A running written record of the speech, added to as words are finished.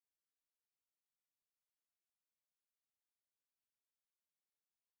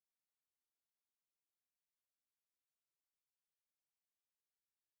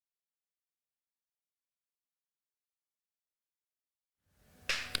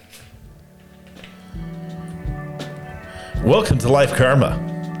Welcome to Life Karma.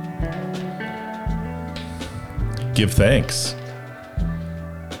 Give thanks.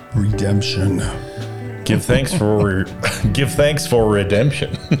 Redemption. Give thanks for redemption.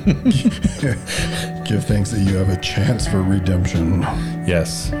 Give thanks that you have a chance for redemption.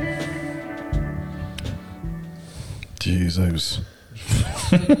 Yes. Jeez,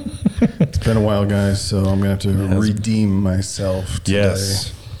 it's been a while, guys, so I'm going to have to redeem myself today.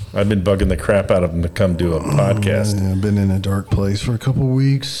 Yes. I've been bugging the crap out of him to come do a podcast. I've been in a dark place for a couple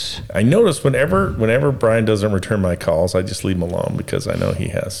weeks. I notice whenever Brian doesn't return my calls, I just leave him alone because I know he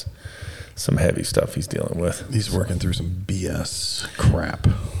has some heavy stuff he's dealing with. He's working through some BS crap.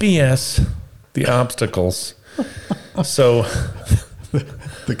 BS. The obstacles. So...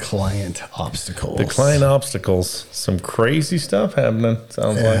 The client obstacles. The client obstacles. Some crazy stuff happening,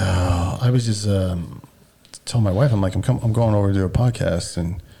 sounds like. I was just telling my wife, I'm like, I'm going over to do a podcast,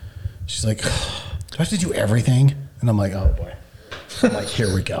 and she's like, do I have to do everything? And I'm like, oh boy. I'm like,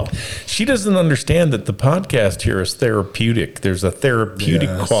 here we go. She doesn't understand that the podcast here is therapeutic. There's a therapeutic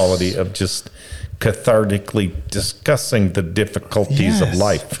quality of just cathartically discussing the difficulties of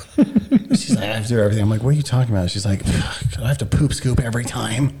life. She's like, I have to do everything. I'm like, what are you talking about? She's like, I have to poop scoop every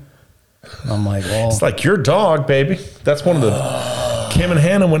time. I'm like, well. It's like your dog, baby. That's one of the... Kim and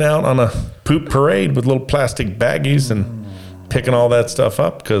Hannah went out on a poop parade with little plastic baggies and picking all that stuff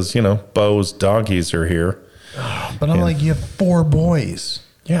up because, Bo's doggies are here. But I'm like, you have 4 boys.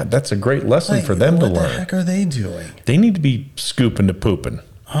 Yeah, that's a great lesson for them to learn. What the heck are they doing? They need to be scooping to pooping.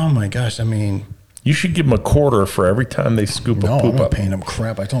 Oh my gosh, I mean... You should give them a quarter for every time they scoop a poop I'm not up. paying them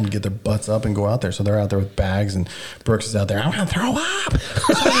crap. I told them to get their butts up and go out there. So they're out there with bags, and Brooks is out there. I'm going to throw up.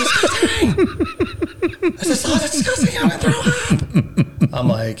 This is so disgusting. I'm going to throw up. I'm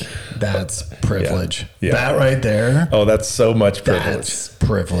like, that's privilege. Yeah. That right there. Oh, that's so much privilege. That's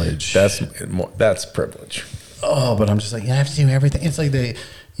privilege. That's privilege. Oh, but I'm just like, you have to do everything. It's like in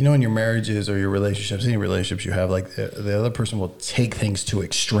your marriages or your relationships, any relationships you have, like the other person will take things to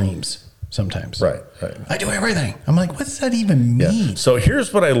extremes. Sometimes. Right. I do everything. I'm like, what does that even mean? Yeah. So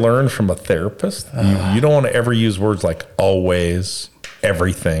here's what I learned from a therapist. You don't want to ever use words like always,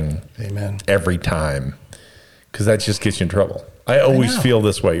 everything, amen, every time, because that just gets you in trouble. I always feel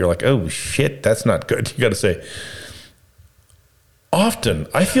this way. You're like, oh, shit, that's not good. You got to say, often.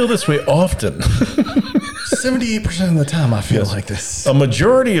 I feel this way often. 78% of the time I feel like this. A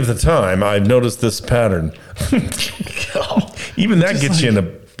majority of the time, I've noticed this pattern. Even that gets you in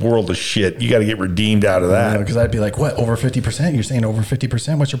a world of shit. You got to get redeemed out of that. Because I'd be like, what, over 50%? You're saying over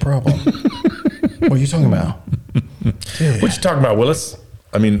 50%? What's your problem? What are you talking about? Dude. What you talking about, Willis?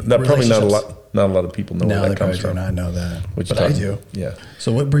 I mean, that probably not a lot of people know where that comes from. No, I know that. But I do. Yeah.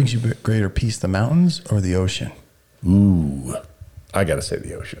 So what brings you greater peace, the mountains or the ocean? Ooh. I got to say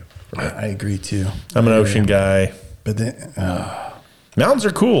the ocean. I agree too. I'm an ocean guy. But then mountains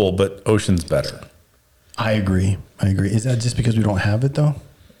are cool, but ocean's better. I agree. Is that just because we don't have it though?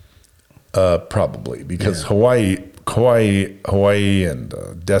 Probably because Hawaii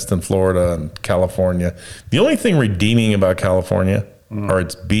and Destin, Florida and California. The only thing redeeming about California are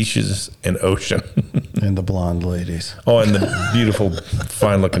its beaches and ocean. And the blonde ladies. Oh, and the beautiful,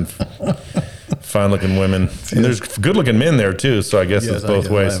 fine looking women. And there's good looking men there too. So I guess it's both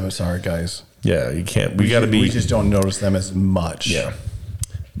ways. I'm sorry, guys. Yeah, you can't. We got to be. We just don't notice them as much. Yeah,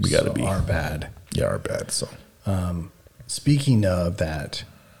 we got to be. Our bad. Yeah, our bad. So, speaking of that,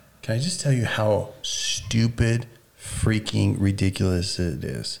 can I just tell you how stupid, freaking ridiculous it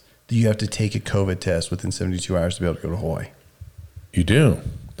is that you have to take a COVID test within 72 hours to be able to go to Hawaii? You do.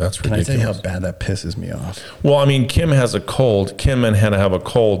 That's ridiculous. Can I tell you how bad that pisses me off? Well, I mean, Kim has a cold. Kim and Hannah have a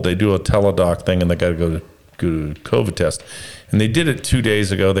cold. They do a teledoc thing, and they got to go to COVID test. And they did it 2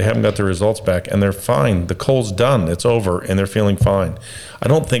 days ago. They haven't got the results back, and they're fine. The cold's done. It's over, and they're feeling fine. I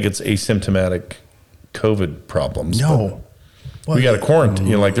don't think it's asymptomatic COVID problems. No. Well, we got to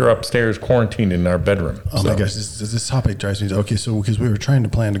quarantine. Like they're upstairs quarantined in our bedroom. Oh my gosh, this topic drives me. Okay, so because we were trying to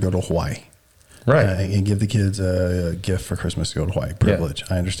plan to go to Hawaii. Right. And give the kids a gift for Christmas to go to Hawaii. Privilege.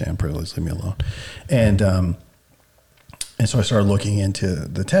 Yeah. I understand privilege. Leave me alone. And so I started looking into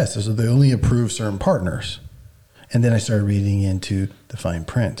the test. So they only approve certain partners. And then I started reading into the fine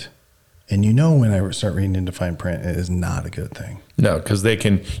print. And when I start reading into fine print, it is not a good thing. No, because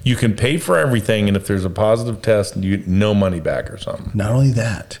you can pay for everything. And if there's a positive test, no money back or something. Not only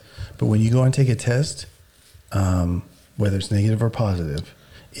that, but when you go and take a test, whether it's negative or positive,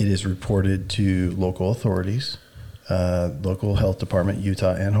 it is reported to local authorities, local health department,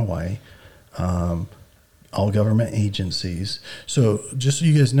 Utah and Hawaii. all government agencies. So just so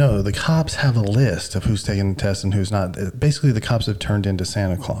you guys know, the cops have a list of who's taking the test and who's not. Basically, the cops have turned into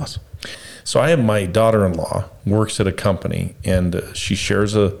Santa Claus. So I have my daughter-in-law works at a company, and she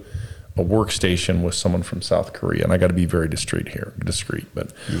shares a workstation with someone from South Korea. And I got to be very discreet,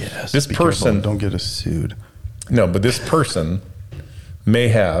 but Yes, this be person, careful. Don't get us sued. no, but this person may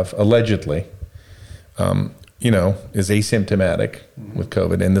have allegedly, is asymptomatic with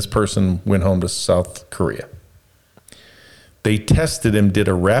COVID, and this person went home to South Korea. They tested him, did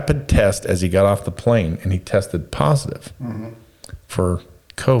a rapid test as he got off the plane, and he tested positive for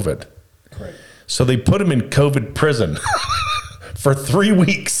COVID. Correct. So they put him in COVID prison for 3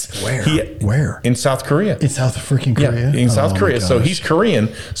 weeks. Where? Where? In South Korea. In South freaking Korea? Yeah, in South Oh, Korea. my So gosh. he's Korean.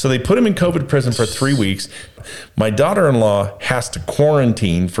 So they put him in COVID prison for 3 weeks. My daughter-in-law has to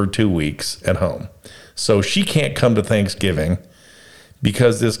quarantine for 2 weeks at home. So she can't come to Thanksgiving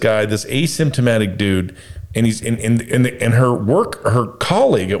because this guy, this asymptomatic dude, and he's and her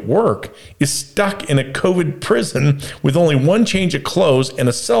colleague at work is stuck in a COVID prison with only one change of clothes and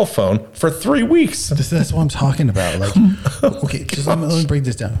a cell phone for 3 weeks. That's what I'm talking about. Like, okay, just let me break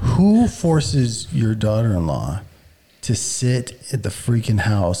this down. Who forces your daughter-in-law to sit at the freaking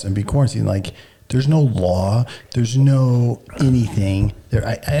house and be quarantined? Like, there's no law. There's no anything.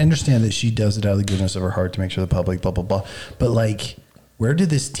 I understand that she does it out of the goodness of her heart to make sure the public, blah, blah, blah. But, like, where did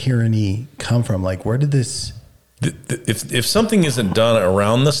this tyranny come from? Like, where did this... If something isn't done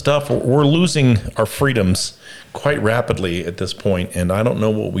around this stuff, we're losing our freedoms quite rapidly at this point, and I don't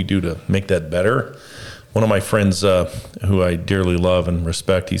know what we do to make that better. One of my friends, who I dearly love and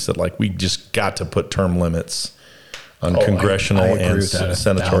respect, he said, like, we just got to put term limits on congressional I agree and with that,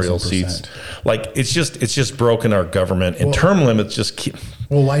 senatorial 1,000%. seats. Like, it's just broken our government, and term limits just keep.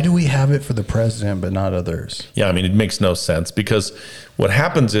 Well, why do we have it for the president but not others? Yeah, I mean, it makes no sense, because what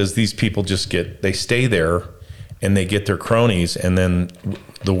happens is these people they stay there and they get their cronies, and then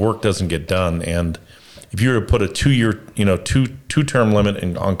the work doesn't get done. And if you were to put a 2-year, two-term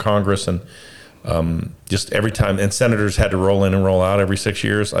limit on Congress, and just every time, and senators had to roll in and roll out every 6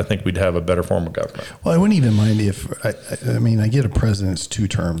 years, I think we'd have a better form of government. Well, I wouldn't even mind if, I get a president's 2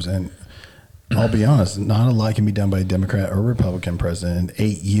 terms, and I'll be honest, not a lot can be done by a Democrat or Republican president in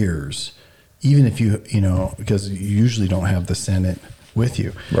 8 years, even if because you usually don't have the Senate with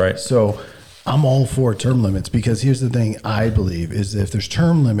you. Right. So I'm all for term limits, because here's the thing I believe is if there's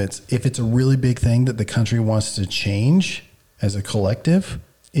term limits, if it's a really big thing that the country wants to change as a collective,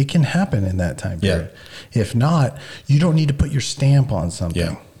 it can happen in that time period. Yeah. If not, you don't need to put your stamp on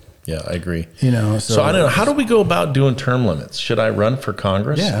something. Yeah, I agree. So I don't know. How do we go about doing term limits? Should I run for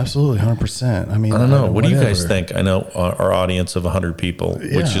Congress? Yeah, absolutely, 100%. I mean, I don't know. What do you guys whatever. think? I know our audience of 100 people,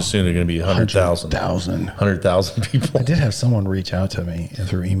 which is soon going to be 100,000. 100,000 people. I did have someone reach out to me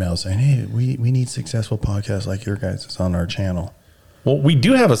through email saying, "Hey, we need successful podcasts like your guys. It's on our channel." Well, we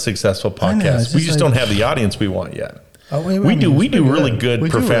do have a successful I know, podcast. it's We just just like- don't have the audience we want yet. Oh, We do really good,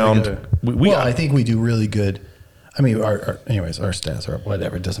 profound. I think we do really good. I mean, our stats are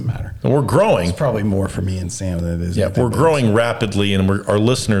whatever. It doesn't matter. We're growing. It's probably more for me and Sam than it is. Yeah, anything we're else. growing rapidly, and our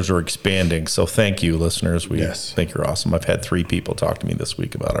listeners are expanding. So thank you, listeners. We Yes. think you're awesome. I've had 3 people talk to me this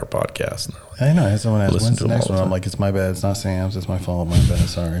week about our podcast. And they're like, I know. I had someone ask, Listen "When's to the them next all the one?" I'm time. like, "It's my bad. It's not Sam's. It's my fault. My bad.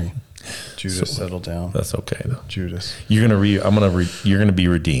 Sorry." Judas, settle down. That's okay, though. Judas. You're gonna be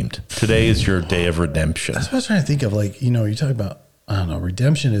redeemed. Today is your day of redemption. That's what I was trying to think of. Like, you talk about, I don't know,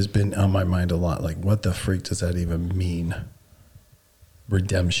 redemption has been on my mind a lot. Like, what the freak does that even mean?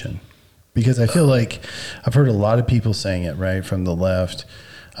 Redemption. Because I feel like I've heard a lot of people saying it, right, from the left.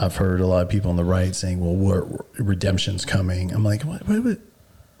 I've heard a lot of people on the right saying, well, redemption's coming. I'm like, what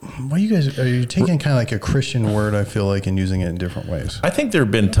why you guys, are you taking kind of like a Christian word, I feel like, and using it in different ways? I think there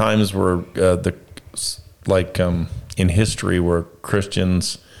have been times where in history where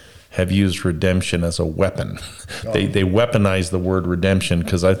Christians have used redemption as a weapon. They weaponize the word redemption,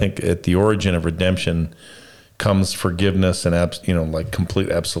 because I think at the origin of redemption comes forgiveness and like complete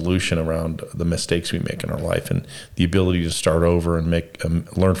absolution around the mistakes we make in our life, and the ability to start over and make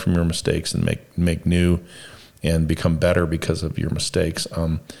learn from your mistakes and make new and become better because of your mistakes.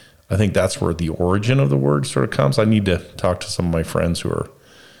 I think that's where the origin of the word sort of comes. I need to talk to some of my friends who are,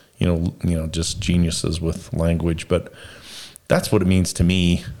 just geniuses with language, but that's what it means to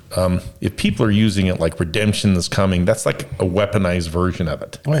me. If people are using it like redemption is coming, that's like a weaponized version of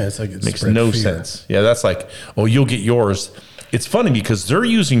it. Oh, yeah, it's like It makes no sense. Yeah, that's like, oh, you'll get yours. It's funny because they're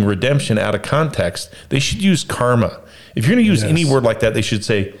using redemption out of context. They should use karma. If you're going to use any word like that, they should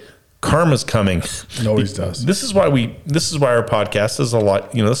say karma's coming. It always does. This is why our podcast is a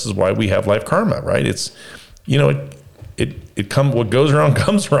lot. This is why we have Life Karma, right? It's, what goes around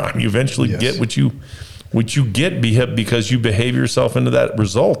comes around. You eventually get what which you get because you behave yourself into that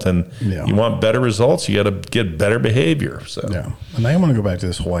result. And you want better results, you got to get better behavior. So yeah. And I want to go back to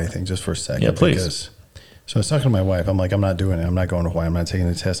this Hawaii thing just for a second. Yeah, please. Because, so I was talking to my wife. I'm like, I'm not doing it. I'm not going to Hawaii. I'm not taking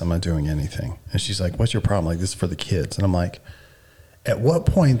the test. I'm not doing anything. And she's like, what's your problem? Like, this is for the kids. And I'm like, at what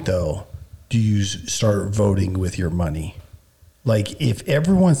point, though, do you start voting with your money? Like, if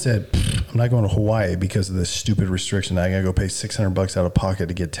everyone said, I'm not going to Hawaii because of this stupid restriction, I got to go pay $600 out of pocket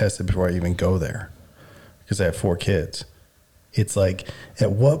to get tested before I even go there because I have 4 kids. It's like,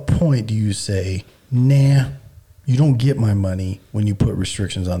 at what point do you say, nah, you don't get my money when you put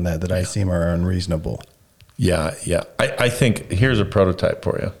restrictions on that I seem are unreasonable? Yeah. I think here's a prototype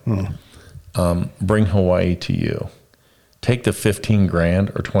for you. Bring Hawaii to you. Take the 15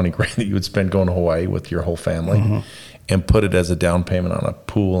 grand or 20 grand that you would spend going to Hawaii with your whole family and put it as a down payment on a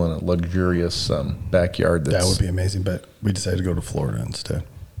pool and a luxurious backyard. That would be amazing, but we decided to go to Florida instead.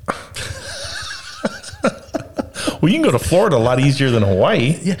 Well, you can go to Florida a lot easier than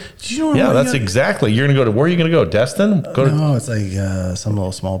Hawaii. Yeah. Do you know yeah, that's exactly. You're going to go to, where are you going to go? Destin? No, it's like some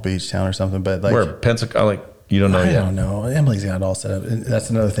little small beach town or something. But like, where? Pensacola? Like, you don't know yet? I don't know. Emily's got it all set up. And that's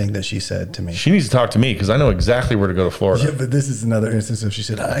another thing that she said to me. She needs to talk to me because I know exactly where to go to Florida. Yeah, but this is another instance of she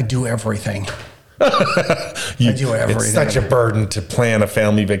said, I do everything. I do everything. It's such a burden to plan a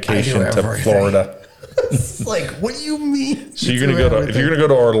family vacation to Florida. It's like, what do you mean? So you're going to go to, if you're going to go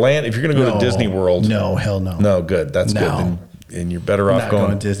to Orlando, if you're going to go to Disney World. No, hell no. No, good. That's good. And you're better off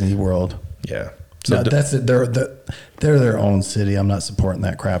going to Disney World. Yeah. So no, that's it. They're their own city. I'm not supporting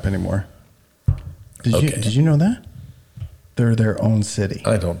that crap anymore. Did you know that? They're their own city.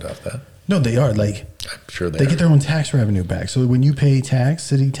 I don't doubt that. No, they are. Like, I'm sure they get their own tax revenue back. So when you pay tax,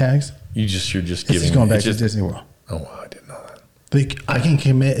 city tax, you're just giving. It's just going back to Disney World. Oh, wow, I didn't know that. Like, I can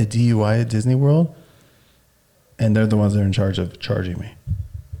commit a DUI at Disney World, and they're the ones that are in charge of charging me.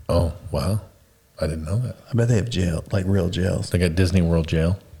 Oh, wow. I didn't know that. I bet they have jail, like real jails. They got Disney World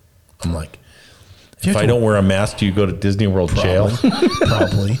jail. I'm like, if I don't wear a mask, do you go to Disney World jail?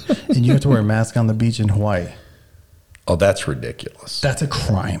 Probably. And you have to wear a mask on the beach in Hawaii. Oh, that's ridiculous. That's a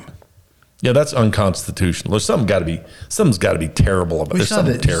crime. Yeah, that's unconstitutional. There's something's got to be terrible about it. You saw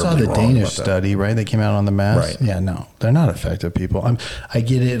the Danish study, right? They came out on the mask. Right. Yeah, no, they're not effective people. I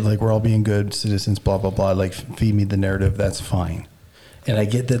get it. Like, we're all being good citizens, blah, blah, blah. Like, feed me the narrative. That's fine. And I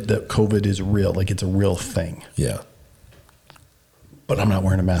get that the COVID is real. Like, it's a real thing. Yeah. But I'm not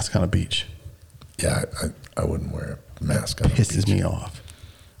wearing a mask on a beach. Yeah, I wouldn't wear a mask on a beach. Pisses me off.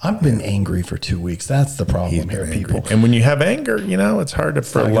 I've been angry for 2 weeks. That's the problem here, people. And when you have anger, it's hard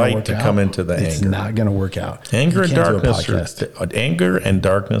for light to come into the anger. It's not going to work out. Anger and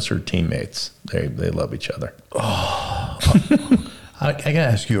darkness are teammates. They love each other. Oh. I got to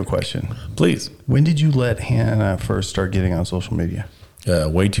ask you a question. Please. When did you let Hannah first start getting on social media?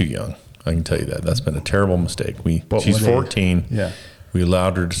 Way too young. I can tell you that. That's been a terrible mistake. She's 14. Yeah. We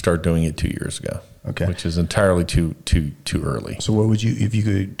allowed her to start doing it 2 years ago. Okay. Which is entirely too early. So what would you, if you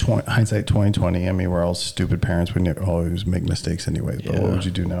could, hindsight 2020, I mean, we're all stupid parents. We always make mistakes anyways, but what would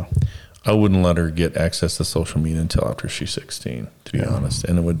you do now? I wouldn't let her get access to social media until after she's 16, to be honest.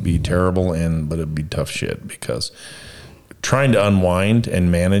 And it would be terrible, but it'd be tough shit because trying to unwind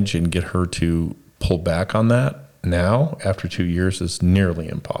and manage and get her to pull back on that now after 2 years is nearly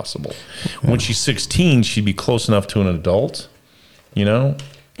impossible. When she's 16, she'd be close enough to an adult,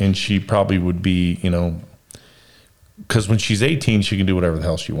 and she probably would be, because when she's 18, she can do whatever the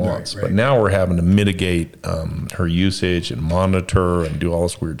hell she wants. Right. But now we're having to mitigate her usage and monitor and do all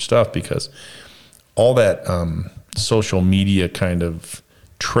this weird stuff because all that social media kind of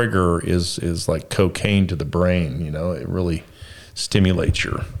trigger is like cocaine to the brain. It really stimulates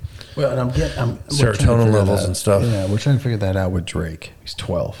your serotonin levels and stuff. Yeah, we're trying to figure that out with Drake. He's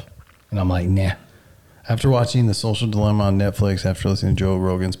 12. And I'm like, nah. After watching The Social Dilemma on Netflix, after listening to Joe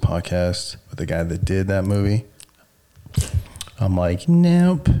Rogan's podcast with the guy that did that movie, I'm like,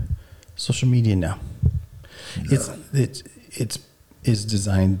 nope. Social media, no. It's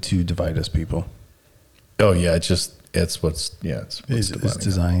designed to divide us, people. Oh yeah, it's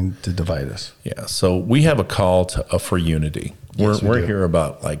designed to divide us. Yeah. So we have a call for unity. We're here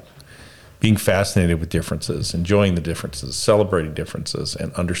about like being fascinated with differences, enjoying the differences, celebrating differences,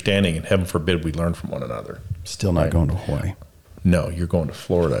 and understanding. And heaven forbid we learn from one another. Still not going to Hawaii. No, you're going to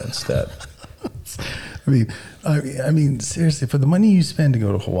Florida instead. I mean, seriously, for the money you spend to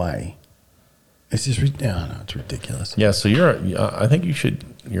go to Hawaii, it's just it's ridiculous. Yeah, so I think you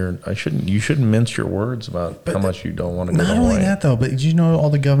shouldn't mince your words about how much you don't want to go to Hawaii. Not only that though, but did you know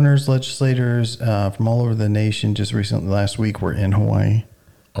all the governors, legislators from all over the nation just recently last week were in Hawaii?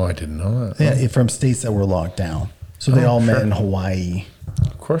 Oh, I didn't know that. Yeah, from states that were locked down. So they all met in Hawaii.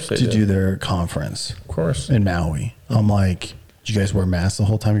 Of course they to did. do their conference Of course. in Maui. I'm like, did you guys wear masks the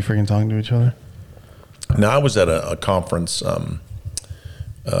whole time you freaking talking to each other? Now, I was at a conference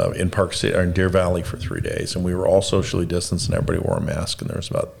in Park City or in Deer Valley for 3 days, and we were all socially distanced, and everybody wore a mask, and there was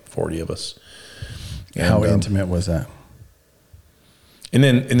about 40 of us. And, How intimate was that? And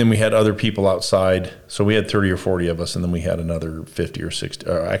then we had other people outside. So we had 30 or 40 of us, and then we had another 50 or 60,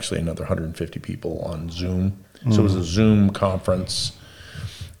 or actually another 150 people on Zoom. So it was a Zoom conference.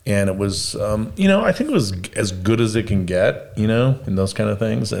 And it was, I think it was as good as it can get, and those kind of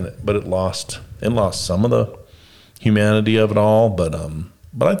things. But it lost some of the humanity of it all. But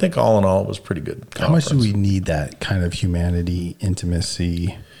I think all in all, it was pretty good conference. How much do we need that kind of humanity,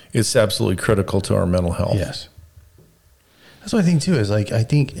 intimacy? It's absolutely critical to our mental health. Yes. That's what I think too, is like,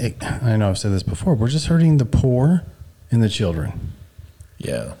 I know I've said this before, we're just hurting the poor and the children.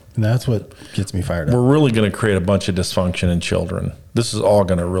 Yeah. And that's what gets me fired up. We're really going to create a bunch of dysfunction in children. This is all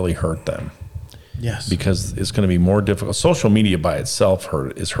going to really hurt them. Yes. Because it's going to be more difficult. Social media by itself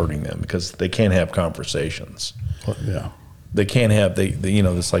is hurting them because they can't have conversations. Well, yeah. They can't have,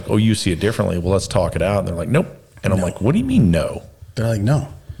 it's like, oh, you see it differently. Well, let's talk it out. And they're like, nope. And I'm like, what do you mean no? They're like, no.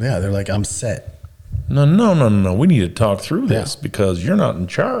 Yeah. They're like, I'm set. No. We need to talk through this because you're not in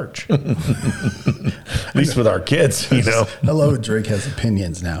charge. At least with our kids, I love it. Drake has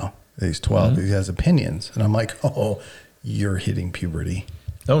opinions now. He's 12. He has opinions. And I'm like, oh, you're hitting puberty.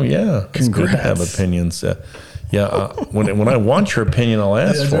 Oh, yeah. It's good to have opinions. When I want your opinion, I'll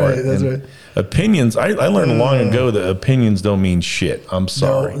ask for it. That's right. Opinions, I learned long ago that opinions don't mean shit. I'm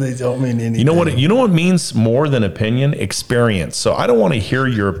sorry. No, they don't mean anything. You know what means more than opinion? Experience. So I don't want to hear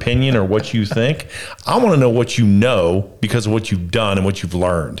your opinion or what you think. I want to know what you know because of what you've done and what you've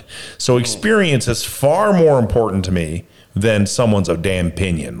learned. So experience is far more important to me than someone's damn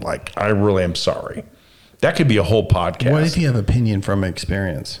opinion. Like, I really am sorry. That could be a whole podcast. What if you have opinion from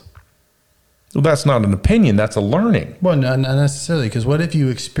experience? Well, that's not an opinion. That's a learning. Well, not necessarily, because what if you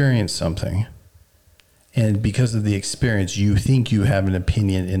experience something and because of the experience, you think you have an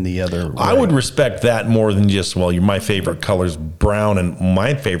opinion in the other way? I would respect that more than just, well, my favorite color's brown and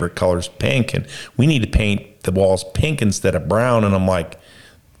my favorite color's pink, and we need to paint the walls pink instead of brown. And I'm like,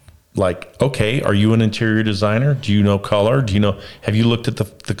 okay, are you an interior designer? Do you know color? Have you looked at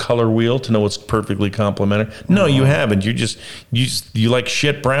the color wheel to know what's perfectly complementary? No, you haven't. You like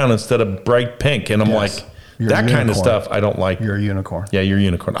shit brown instead of bright pink. And I'm like, that kind of stuff I don't like. You're a unicorn. Yeah, you're a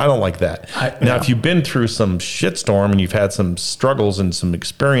unicorn. I don't like that. Now, if you've been through some shitstorm and you've had some struggles and some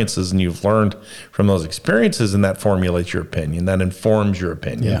experiences and you've learned from those experiences and that formulates your opinion, that informs your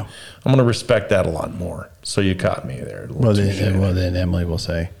opinion, Yeah. I'm going to respect that a lot more. So you caught me there. Well, then Emily will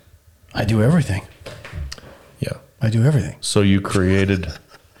say, I do everything. Yeah. I do everything. So you created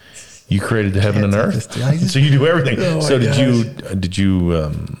heaven and earth. Just- So you do everything. Oh, So my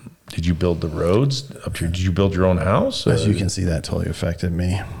did you build the roads up here? Did you build your own house? As you can see, that totally affected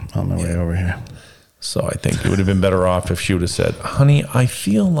me on my way over here. So I think it would have been better off if she would have said, honey, I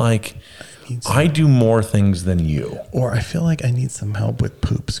feel like I do more things than you. Or I feel like I need some help with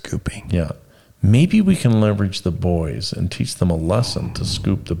poop scooping. Yeah. Maybe we can leverage the boys and teach them a lesson to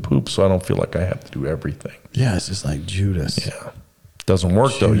scoop the poop so I don't feel like I have to do everything. Yeah, it's just like Judas. Yeah. Doesn't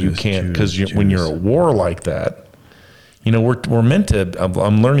work though. You Judas, can't, because Judas. when you're at war like that, we're meant to,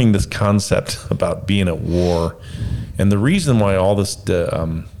 I'm learning this concept about being at war. And the reason why all this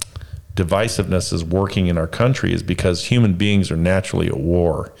divisiveness is working in our country is because human beings are naturally at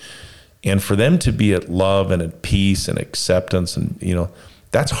war. And for them to be at love and at peace and acceptance and,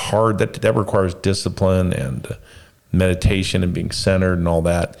 that's hard. That requires discipline and meditation and being centered and all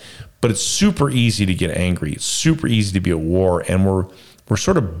that. But it's super easy to get angry. It's super easy to be at war. And we're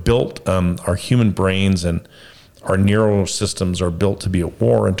sort of built, our human brains and our neural systems are built to be at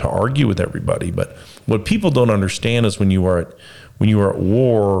war and to argue with everybody. But what people don't understand is when you are at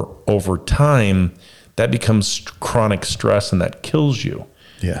war over time, that becomes chronic stress and that kills you.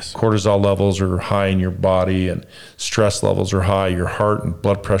 Yes. Cortisol levels are high in your body and stress levels are high. Your heart and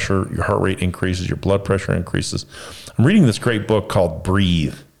blood pressure, your heart rate increases, your blood pressure increases. I'm reading this great book called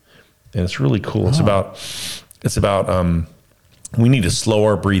Breathe, and it's really cool. It's about we need to slow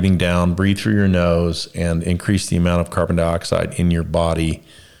our breathing down, breathe through your nose and increase the amount of carbon dioxide in your body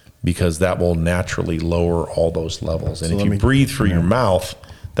because that will naturally lower all those levels. And if you breathe through your mouth,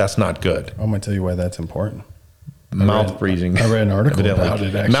 that's not good. I'm going to tell you why that's important. Mouth breathing. I read an article about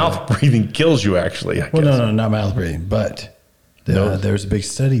it, actually. Mouth breathing kills you, actually. No, not mouth breathing. But there's a big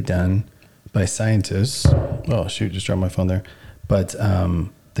study done by scientists. Oh, shoot, just dropped my phone there. But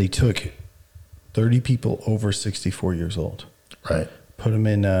they took 30 people over 64 years old. Right. Put them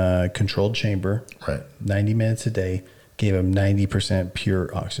in a controlled chamber. Right. 90 minutes a day. gave them 90%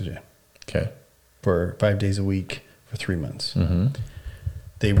 pure oxygen Okay. for 5 days a week for 3 months. Mm-hmm.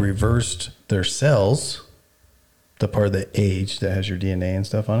 They reversed their cells, the part that aged that has your DNA and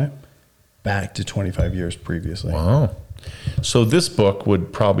stuff on it, back to 25 years previously. Wow. So this book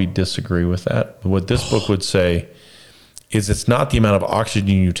would probably disagree with that. What this book would say is it's not the amount of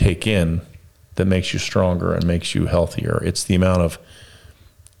oxygen you take in that makes you stronger and makes you healthier. It's the amount of,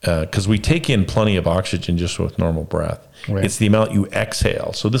 because we take in plenty of oxygen just with normal breath. Right. It's the amount you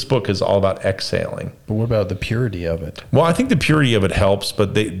exhale. So this book is all about exhaling. But what about the purity of it? Well, I think the purity of it helps,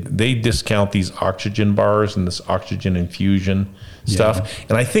 but they discount these oxygen bars and this oxygen infusion stuff.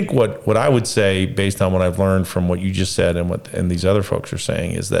 And I think what I would say, based on what I've learned from what you just said and these other folks are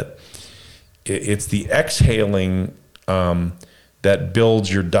saying, is that it's the exhaling that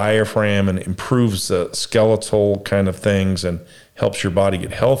builds your diaphragm and improves the skeletal kind of things and helps your body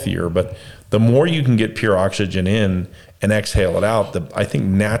get healthier. But the more you can get pure oxygen in and exhale it out, I think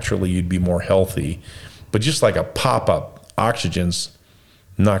naturally you'd be more healthy. But just like a pop-up, oxygen's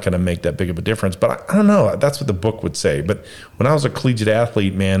not going to make that big of a difference. But I don't know. That's what the book would say. But when I was a collegiate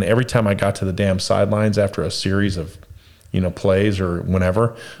athlete, man, every time I got to the damn sidelines after a series of plays or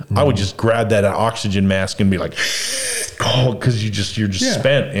whenever, I would just grab that oxygen mask and be like, oh, because you're just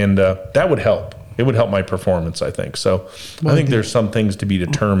spent. And that would help. It would help my performance, I think. So I think there's some things to be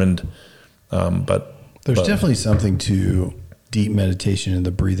determined. But there's definitely something to deep meditation and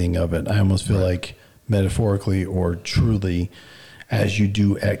the breathing of it. I almost feel like metaphorically or truly, as you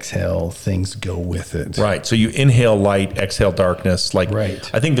do exhale, things go with it. Right. So you inhale light, exhale darkness.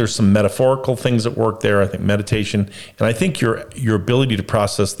 I think there's some metaphorical things at work there. I think meditation, and I think your ability to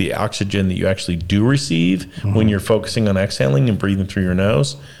process the oxygen that you actually do receive when you're focusing on exhaling and breathing through your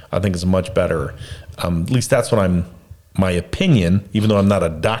nose, I think is much better. At least that's what my opinion, even though I'm not a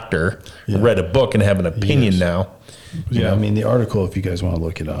doctor, read a book and have an opinion now. Yeah, I mean, the article, if you guys want to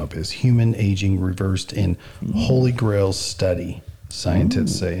look it up, is Human Aging Reversed in Holy Grail Study.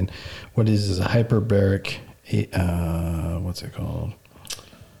 Scientists say, and what is a hyperbaric? What's it called?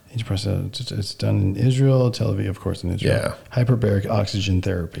 It's done in Israel, Tel Aviv, of course, in Israel. Yeah, hyperbaric oxygen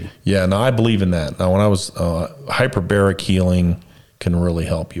therapy. Yeah, no, I believe in that. Now, when I was hyperbaric healing can really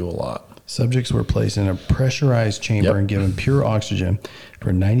help you a lot. Subjects were placed in a pressurized chamber and given pure oxygen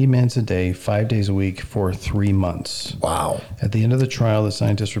for 90 minutes a day, 5 days a week for 3 months. Wow. At the end of the trial, the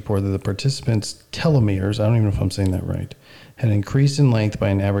scientists reported that the participants' telomeres, I don't even know if I'm saying that right, had increased in length by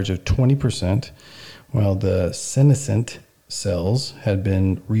an average of 20%, while the senescent cells had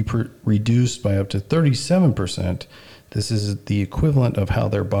been reduced by up to 37%. This is the equivalent of how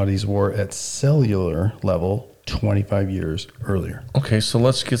their bodies were at cellular level 25 years earlier. Okay, so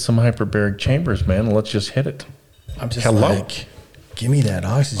let's get some hyperbaric chambers, man. Let's just hit it. I'm just like, give me that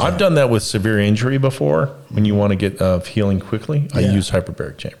oxygen. I've done that with severe injury before. When you want to get healing quickly, I use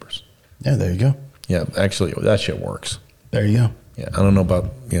hyperbaric chambers. Yeah, there you go. Yeah, actually, that shit works. There you go. Yeah, I don't know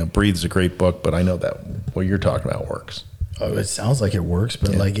about, Breathe's a great book, but I know that what you're talking about works. Oh, it sounds like it works,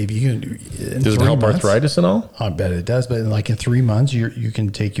 but like if you can, does it help arthritis and all? I bet it does. But like in 3 months, you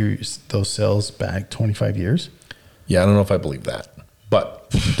can take those cells back 25 years. Yeah, I don't know if I believe that, but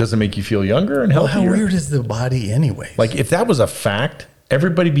does it make you feel younger and healthier? Well, how weird is the body anyway? Like if that was a fact,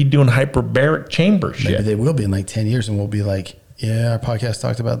 everybody be doing hyperbaric chamber shit. Maybe they will be in like 10 years, and we'll be like, yeah, our podcast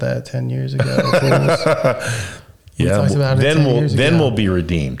talked about that 10 years ago. Yeah, then we'll be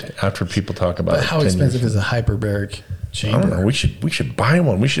redeemed after people talk about it. But how expensive is a hyperbaric chamber? I don't know. We should buy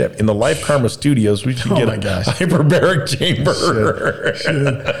one. We should have in the Life Karma Studios. We should get a hyperbaric chamber.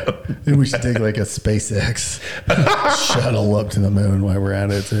 Should. And we should take like a SpaceX shuttle up to the moon while we're at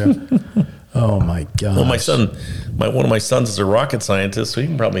it too. Oh my god! Well, one of my sons is a rocket scientist, so he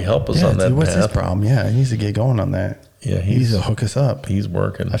can probably help us on that. Dude, what's path. his problem? Yeah, he needs to get going on that. Yeah, he needs to hook us up. He's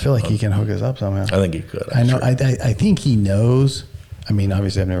working. I feel like he can hook us up somehow. I think he could. I know. I think he knows. I mean,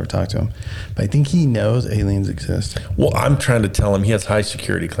 obviously, I've never talked to him, but I think he knows aliens exist. Well, I'm trying to tell him he has high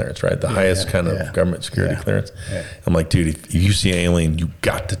security clearance, right? The highest kind of government security clearance. Yeah. I'm like, dude, if you see an alien, you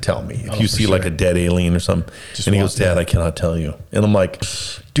got to tell me. If you see like a dead alien or something, and he goes, Dad, I cannot tell you. And I'm like,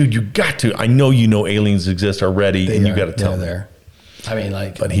 dude, you got to. I know you know aliens exist already, and you got to tell me. I mean,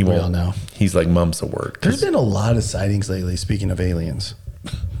 like, but he won't know. He's like, Mum's the word. There's been a lot of sightings lately. Speaking of aliens.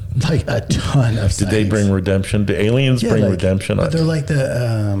 Like a ton of sightings. Did they bring redemption? Do aliens bring redemption? But they're like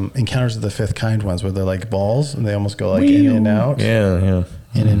the Encounters of the Fifth Kind ones where they're like balls and they almost go like in and out. Yeah.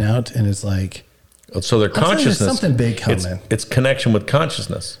 In and out. And it's like. So their consciousness. There's something big coming. It's connection with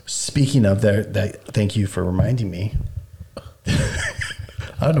consciousness. Speaking of that, thank you for reminding me.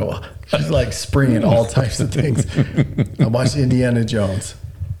 I don't know. She's like springing all types of things. I watched Indiana Jones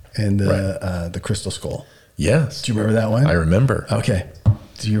and the Crystal Skull. Yes. Do you remember that one? I remember. Okay.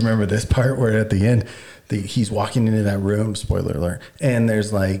 Do you remember this part where at the end, he's walking into that room, spoiler alert, and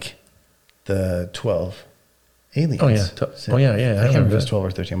there's like the 12 aliens. Oh, yeah. Yeah. I can't remember if it's that. 12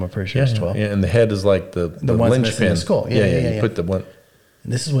 or 13. I'm pretty sure Yeah, it's 12. yeah, and the head is like the one's missing the linchpin. skull. Yeah. You put the one.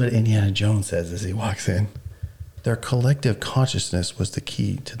 And this is what Indiana Jones says as he walks in. Their collective consciousness was the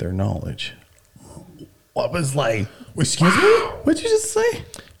key to their knowledge. I was like, excuse me? What'd you just say?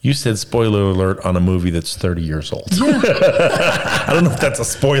 You said spoiler alert on a movie that's 30 years old. Yeah. I don't know if that's a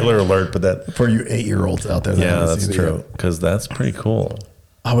spoiler alert, but that. For you 8-year-olds out there. Yeah, that's true. Because that's pretty cool.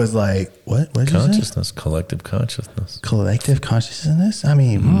 I was like, what? What did you say? Consciousness, collective consciousness. Collective consciousness? I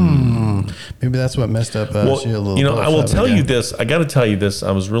mean, maybe that's what messed up. Well, I will tell you this. I got to tell you this.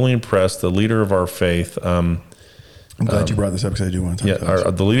 I was really impressed. The leader of our faith. I'm glad you brought this up because I do want to talk about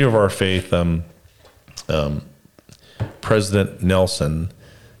this. The leader of our faith, President Nelson,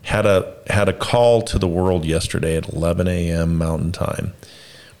 had a call to the world yesterday at 11 a.m. Mountain Time,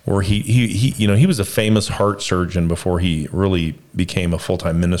 where he was a famous heart surgeon before he really became a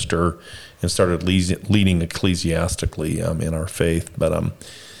full-time minister and started leading ecclesiastically in our faith. But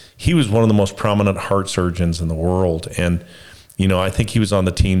he was one of the most prominent heart surgeons in the world, and I think he was on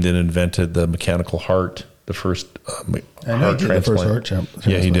the team that invented the mechanical heart, the first heart transplant. The first heart transplant.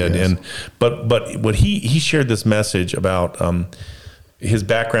 Yeah, he did. Yes. But what he shared this message about his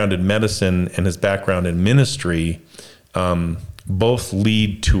background in medicine and his background in ministry. Both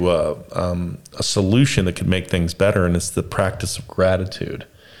lead to a solution that could make things better, and it's the practice of gratitude.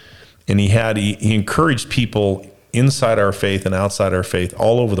 And he encouraged people inside our faith and outside our faith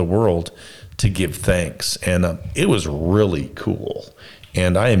all over the world to give thanks, and it was really cool.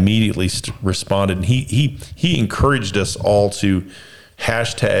 And I immediately responded. And he encouraged us all to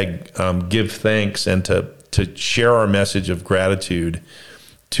hashtag give thanks and to share our message of gratitude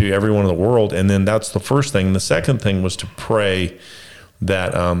to everyone in the world. And then that's the first thing. And the second thing was to pray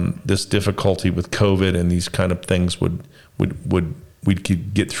that this difficulty with COVID and these kind of things we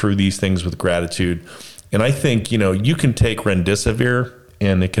could get through these things with gratitude. And I think, you can take Remdesivir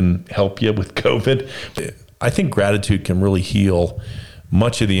and it can help you with COVID. I think gratitude can really heal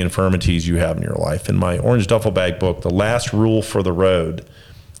much of the infirmities you have in your life. In my Orange Duffel Bag book, The Last Rule for the Road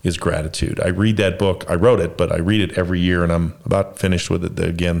is gratitude. I read that book. I wrote it, but I read it every year, and I'm about finished with it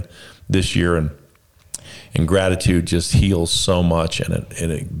again this year. And gratitude just heals so much, and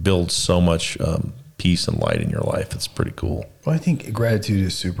it builds so much peace and light in your life. It's pretty cool. Well, I think gratitude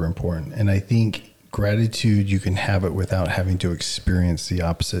is super important, and I think gratitude, you can have it without having to experience the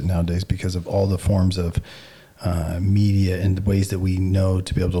opposite nowadays because of all the forms of media and the ways that we know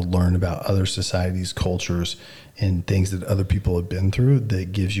to be able to learn about other societies, cultures, and things that other people have been through.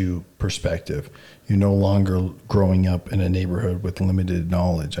 That gives you perspective. You're no longer growing up in a neighborhood with limited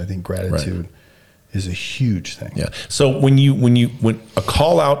knowledge. I think gratitude is a huge thing. Yeah. So when a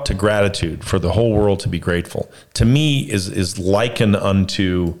call out to gratitude for the whole world to be grateful, to me is likened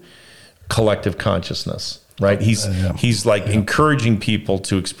unto collective consciousness, right? He's like encouraging people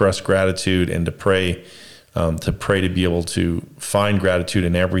to express gratitude and to pray to be able to find gratitude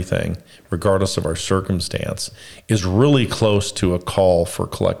in everything, regardless of our circumstance, is really close to a call for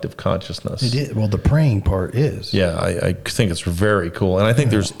collective consciousness. It is. Well, the praying part is. Yeah, I think it's very cool. And I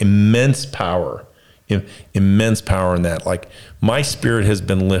think there's immense power in that. Like, my spirit has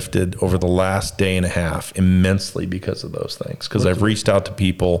been lifted over the last day and a half immensely because of those things. Because I've reached out to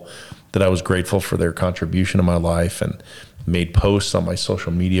people that I was grateful for their contribution to my life and made posts on my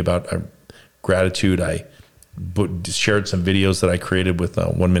social media about gratitude. I shared some videos that I created with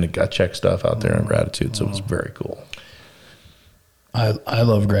 1 minute gut check stuff out there on gratitude. So it was very cool. I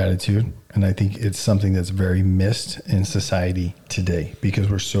love gratitude, and I think it's something that's very missed in society today because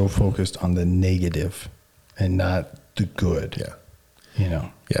we're so focused on the negative and not the good.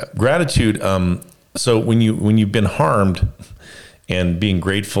 Yeah. Yeah. Gratitude. So when you've been harmed, and being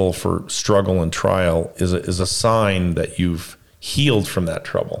grateful for struggle and trial is a sign that you've healed from that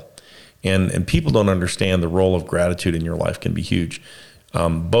trouble. And people don't understand the role of gratitude in your life can be huge,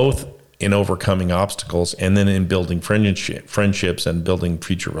 both in overcoming obstacles and then in building friendships and building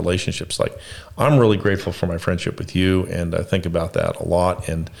future relationships. Like, I'm really grateful for my friendship with you, and I think about that a lot.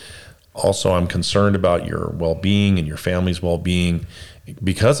 And also, I'm concerned about your well-being and your family's well-being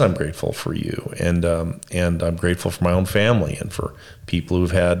because I'm grateful for you, and I'm grateful for my own family and for people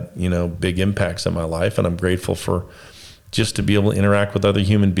who've had big impacts in my life, and I'm grateful for just to be able to interact with other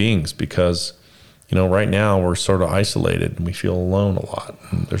human beings because, right now we're sort of isolated and we feel alone a lot.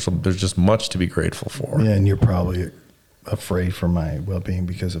 And there's just much to be grateful for. Yeah, and you're probably afraid for my well-being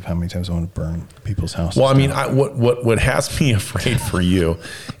because of how many times I want to burn people's houses. Well, I mean, down. what has me afraid for you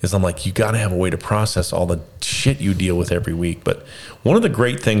is I'm like, you got to have a way to process all the shit you deal with every week. But one of the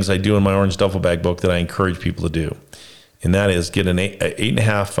great things I do in my Orange Duffel Bag book that I encourage people to do, and that is get an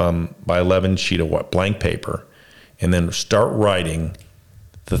 8.5 by 11 sheet of blank paper, and then start writing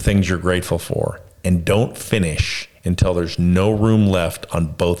the things you're grateful for, and don't finish until there's no room left on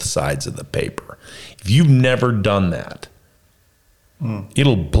both sides of the paper. If you've never done that,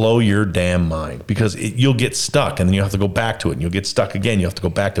 it'll blow your damn mind, because you'll get stuck, and then you have to go back to it, and you'll get stuck again. You have to go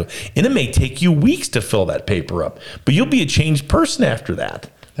back to it. And it may take you weeks to fill that paper up, but you'll be a changed person after that.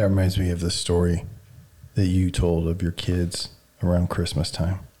 That reminds me of the story that you told of your kids around Christmas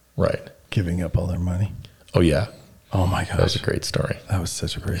time. Right. Giving up all their money. Oh, yeah. Oh, my gosh. That was a great story. That was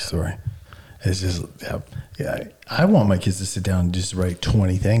such a great story. It's just, yeah. I want my kids to sit down and just write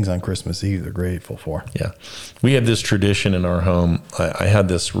 20 things on Christmas Eve they're grateful for. Yeah. We have this tradition in our home. I had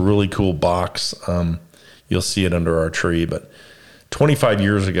this really cool box. You'll see it under our tree, but 25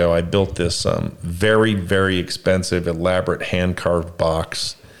 years ago, I built this very, very expensive, elaborate hand-carved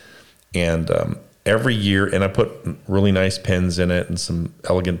box. And every year, and I put really nice pens in it and some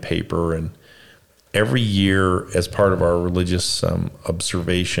elegant paper, and every year, as part of our religious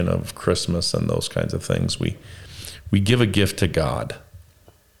observation of Christmas and those kinds of things, we give a gift to God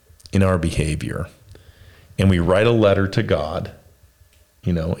in our behavior, and we write a letter to God,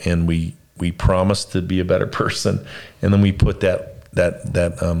 and we promise to be a better person, and then we put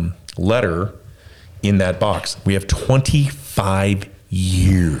that letter in that box. We have 25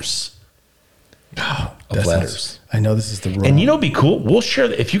 years of letters. I know this is the wrong. And it'd be cool. We'll share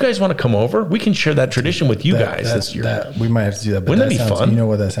that. If you guys want to come over, we can share that tradition with you guys this year. We might have to do that. But Wouldn't that be fun? You know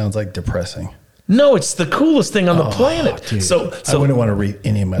what that sounds like? Depressing. No, it's the coolest thing on the planet. Dude, so I wouldn't want to read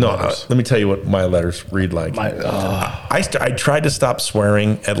any of my letters. Let me tell you what my letters read like. I tried to stop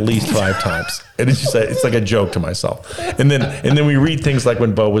swearing at least 5 times, and it's like a joke to myself. And then we read things like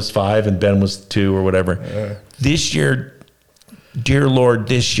when Bo was 5 and Ben was 2 or whatever. This year, dear Lord,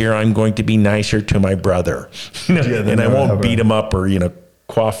 this year I'm going to be nicer to my brother, and I won't beat him up or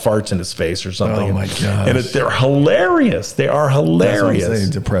quaff farts in his face or something. Oh my gosh! And they're hilarious. They are hilarious. That's what I'm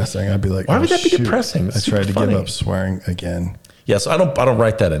saying, depressing. I'd be like, why would that be depressing? I tried to give up swearing again. Yes, I don't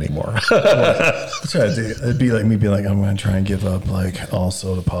write that anymore. That's what I do. It'd be like me being like, I'm going to try and give up like all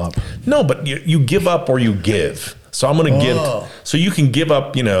soda pop. No, but you give up or you give. So I'm going to give. So you can give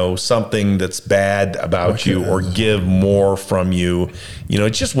up, something that's bad about you, or give more from you.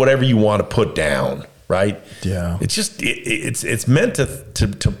 It's just whatever you want to put down, right? Yeah. It's just it's meant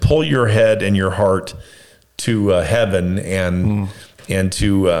to pull your head and your heart to heaven and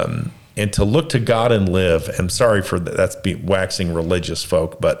to look to God and live. I'm sorry for that. That's waxing religious,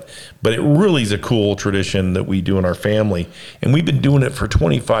 folk, but it really is a cool tradition that we do in our family, and we've been doing it for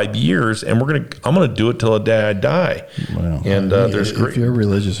 25 years, and I'm gonna do it till the day I die. Wow. And there's great. If you're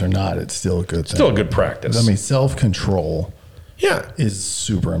religious or not, it's still a good thing. Still a good practice. I mean, self-control. Yeah. Is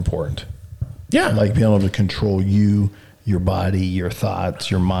super important. Yeah. Like being able to control you, your body, your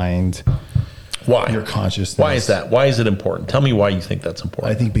thoughts, your mind. Why? Your consciousness. Why is that? Why is it important? Tell me why you think that's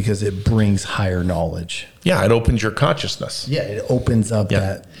important. I think because it brings higher knowledge. Yeah, it opens your consciousness. Yeah, it opens up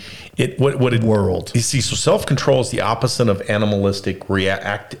that world. You see, so self-control is the opposite of animalistic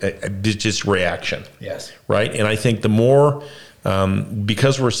just reaction. Yes. Right? And I think the more,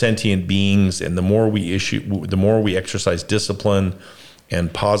 because we're sentient beings, and the more we exercise discipline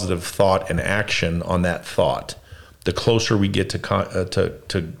and positive thought and action on that thought, the closer we get to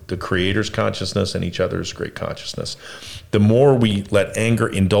the Creator's consciousness and each other's great consciousness. The more we let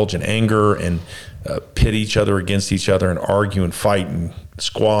indulge in anger and pit each other against each other and argue and fight and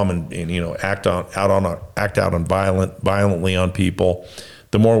squalm and act out violently on people,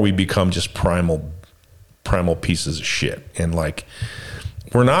 the more we become just primal pieces of shit. And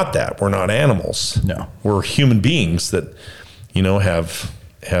we're not that. We're not animals. No, we're human beings that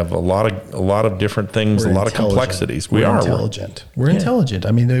have a lot of different things, a lot of complexities. We're intelligent. We're intelligent.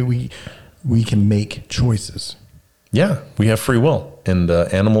 I mean, we can make choices. Yeah, we have free will, and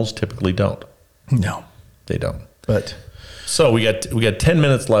animals typically don't. No, they don't. But so we got 10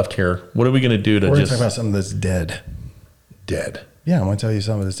 minutes left here. What are we going to do to We're going to talk about something that's dead. Dead. Yeah, I want to tell you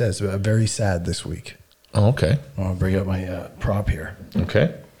something that's dead. It's very sad this week. Oh, okay. I'll bring up my prop here.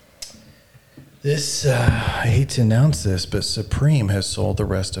 Okay. This, I hate to announce this, but Supreme has sold the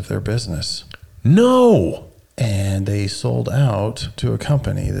rest of their business. No. And they sold out to a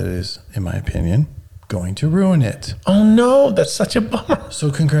company that is, in my opinion, going to ruin it. Oh, no. That's such a bummer.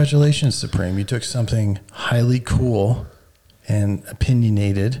 So congratulations, Supreme. You took something highly cool and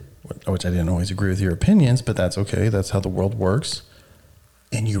opinionated, which I didn't always agree with your opinions, but that's okay. That's how the world works.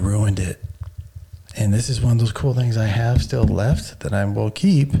 And you ruined it. And this is one of those cool things I have still left that I will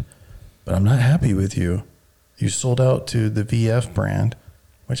keep, but I'm not happy with you. You sold out to the VF brand,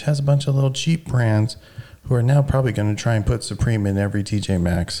 which has a bunch of little cheap brands who are now probably going to try and put Supreme in every TJ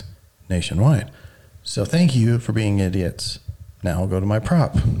Maxx nationwide. So thank you for being idiots. Now I'll go to my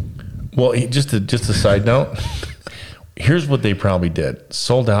prop. Well, just a side note. Here's what they probably did: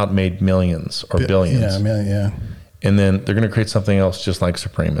 sold out, made millions or billions. Yeah. And then they're going to create something else just like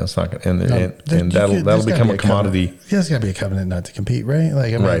Supreme. It's not going, and that'll become a commodity. There's got to be a covenant not to compete, right?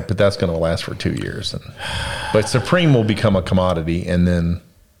 Like, right, but that's going to last for 2 years. But Supreme will become a commodity, and then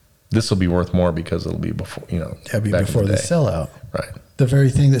this will be worth more because it'll be before, that'd be before the sellout. Right. The very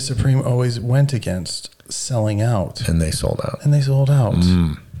thing that Supreme always went against, selling out. And they sold out.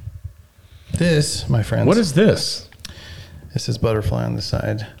 This, my friends. What is this? This is butterfly on the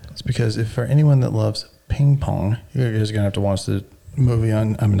side. It's because if for anyone that loves ping pong, you're just gonna have to watch the movie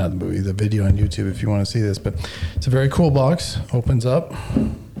on, I mean, not the movie, the video on YouTube if you want to see this, but it's a very cool box. Opens up.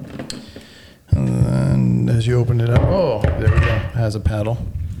 And then as you open it up, oh, there we go. It has a paddle.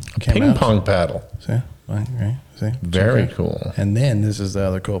 Ping pong paddle. See? Okay. See? Very cool. And then this is the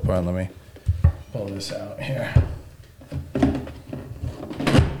other cool part. Let me pull this out here.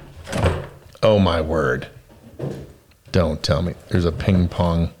 Oh my word. Don't tell me. There's a ping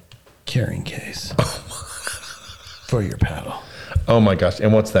pong carrying case for your paddle. Oh my gosh.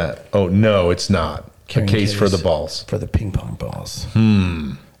 And what's that? Oh no, it's not. Carrying a case for the balls. For the ping pong balls.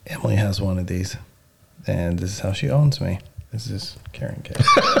 Emily has one of these. And this is how she owns me. This is carrying case.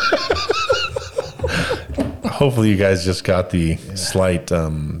 Hopefully you guys just got the slight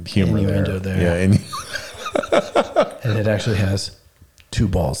humor there. Yeah. And it actually has 2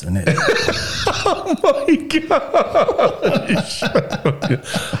 balls in it. Oh my gosh.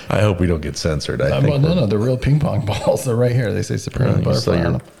 I hope we don't get censored. No, the real ping pong balls are right here. They say Supreme Butterfly. So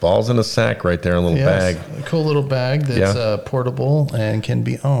your balls in a sack right there, a little bag. A cool little bag that's portable and can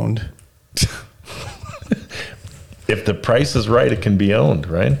be owned. If the price is right, it can be owned,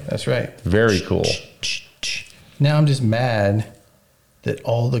 right? That's right. Very cool. Now I'm just mad that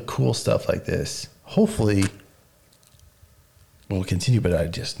all the cool stuff like this, hopefully, will continue, but I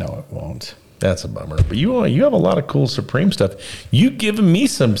just know it won't. That's a bummer. But you have a lot of cool Supreme stuff. You've given me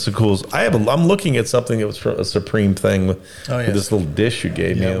some cools. I'm looking at something that was a Supreme thing with this little dish you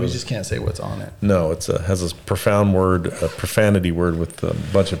gave me. We just can't say what's on it. No, has this profound word, a profanity word with a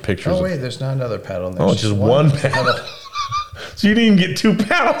bunch of pictures. Oh wait, there's not another paddle. Oh, it's just one paddle. So you didn't even get 2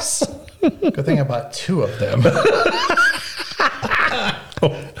 paddles. Good thing I bought 2 of them.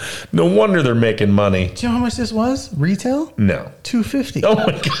 No wonder they're making money. Do you know how much this was? Retail? No. $250. Oh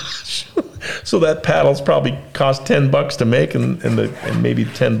my gosh. So that paddle's probably cost $10 to make and maybe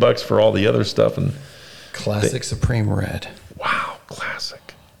 $10 for all the other stuff. And classic Supreme Red. Wow,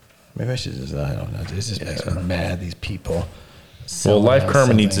 classic. Maybe I should just, I don't know. This just makes me mad, these people. Well, Life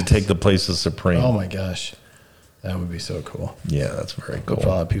Karma needs to take the place of Supreme. Oh my gosh. That would be so cool. Yeah, that's very cool. But a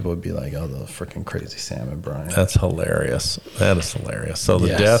lot of people would be like, oh, the freaking crazy Sam and Brian. That's hilarious. That is hilarious. So the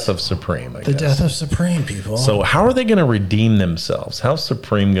death of Supreme, I guess. The death of Supreme, people. So how are they going to redeem themselves? How's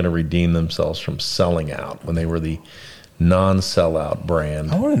Supreme going to redeem themselves from selling out when they were the non-sellout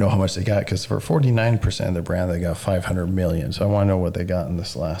brand? I want to know how much they got, because for 49% of the brand, they got $500 million. So I want to know what they got in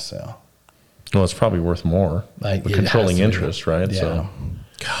this last sale. Well, it's probably worth more. The controlling interest, right? Yeah.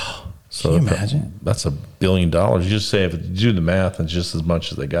 So can you imagine? That's $1 billion. You just say, if you do the math, it's just as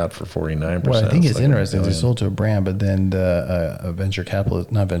much as they got for 49%. Well, I think it's interesting. They sold to a brand, but then a venture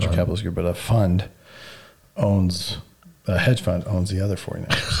capitalist, not venture capitalist group, but a fund owns, a hedge fund owns the other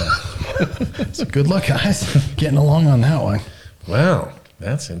 49%. So good luck, guys, getting along on that one. Wow,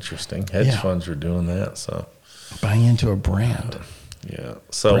 that's interesting. Hedge funds are doing that. So buying into a brand. Yeah.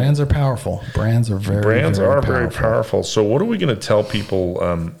 So brands are powerful. Brands are very powerful. So what are we going to tell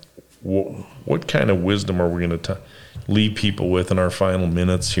people? What kind of wisdom are we going to leave people with in our final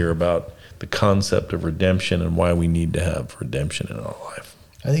minutes here about the concept of redemption and why we need to have redemption in our life?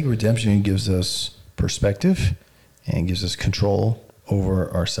 I think redemption gives us perspective and gives us control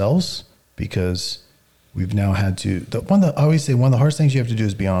over ourselves, because we've now had to, I always say one of the hardest things you have to do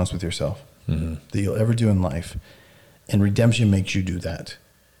is be honest with yourself that you'll ever do in life. And redemption makes you do that.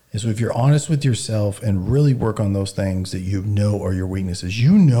 And so if you're honest with yourself and really work on those things that you know are your weaknesses,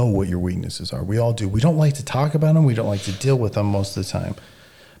 you know what your weaknesses are. We all do. We don't like to talk about them. We don't like to deal with them most of the time.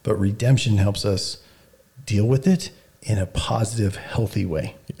 But redemption helps us deal with it in a positive, healthy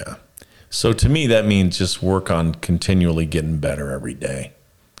way. Yeah. So to me, that means just work on continually getting better every day,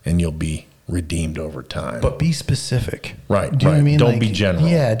 and you'll be redeemed over time. But be specific. Right, Do you know what I right. mean? Don't be general.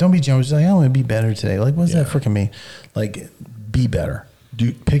 Yeah, don't be general. Just like, I want to be better today. Like, what does that Yeah. freaking mean? Like, be better.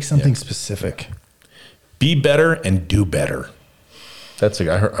 Pick something specific. Be better and do better. I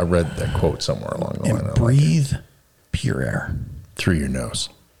read that quote somewhere along the line. I And like breathe pure air it. Through your nose.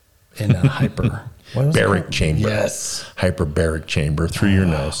 in a what was it Baric called? chamber. Yes. Hyperbaric chamber through your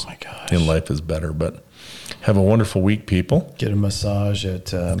nose. my gosh. And life is better. But have a wonderful week, people. Get a massage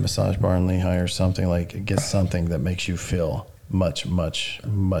at Massage Bar in Lehigh or something. Like, get something that makes you feel much, much,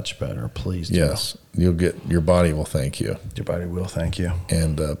 much better. Please do. Yes. Your body will thank you. Your body will thank you.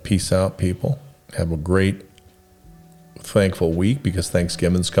 And peace out, people. Have a great, thankful week because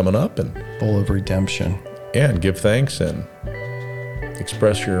Thanksgiving's coming up. Full of redemption. And give thanks and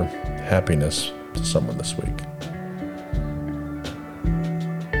express your happiness to someone this week.